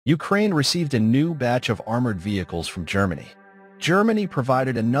Ukraine received a new batch of armored vehicles from Germany. Germany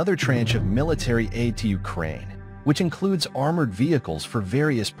provided another tranche of military aid to Ukraine, which includes armored vehicles for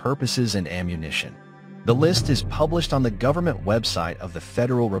various purposes and ammunition. The list is published on the government website of the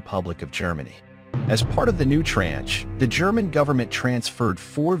Federal Republic of Germany. As part of the new tranche, the German government transferred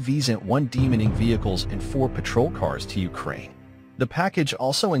 4 vehicl demining vehicles and 4 patrol cars to Ukraine. The package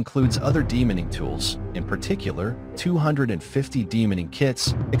also includes other demining tools, in particular, 250 demining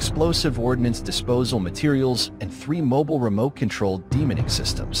kits, explosive ordnance disposal materials, and 3 mobile remote-controlled demining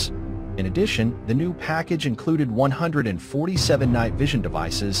systems. In addition, the new package included 147 night vision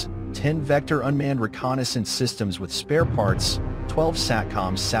devices, 10 vector unmanned reconnaissance systems with spare parts, 12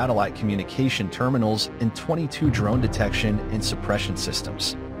 SATCOM satellite communication terminals, and 22 drone detection and suppression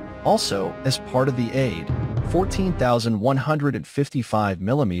systems. Also, as part of the aid,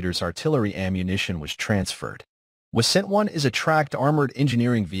 14,155mm artillery ammunition was transferred. Wesent 1 is a tracked armored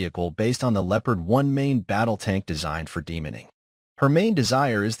engineering vehicle based on the Leopard 1 main battle tank designed for demining. Her main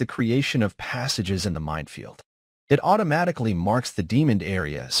desire is the creation of passages in the minefield. It automatically marks the demoned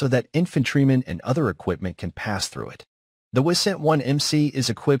area so that infantrymen and other equipment can pass through it. The Wesent 1 MC is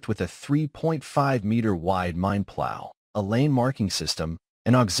equipped with a 3.5-meter wide mine plow, a lane marking system,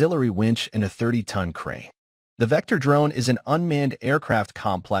 an auxiliary winch, and a 30-ton crane. The Vector drone is an unmanned aircraft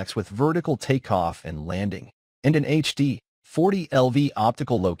complex with vertical takeoff and landing, and an HD 40 LV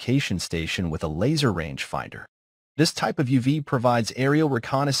optical location station with a laser rangefinder. This type of UV provides aerial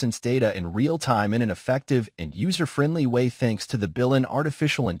reconnaissance data in real time in an effective and user-friendly way thanks to the built-in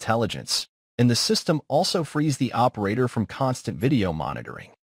artificial intelligence, and the system also frees the operator from constant video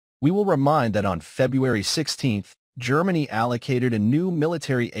monitoring. We will remind that on February 16th, Germany allocated a new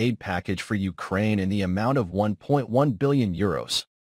military aid package for Ukraine in the amount of 1.1 billion euros.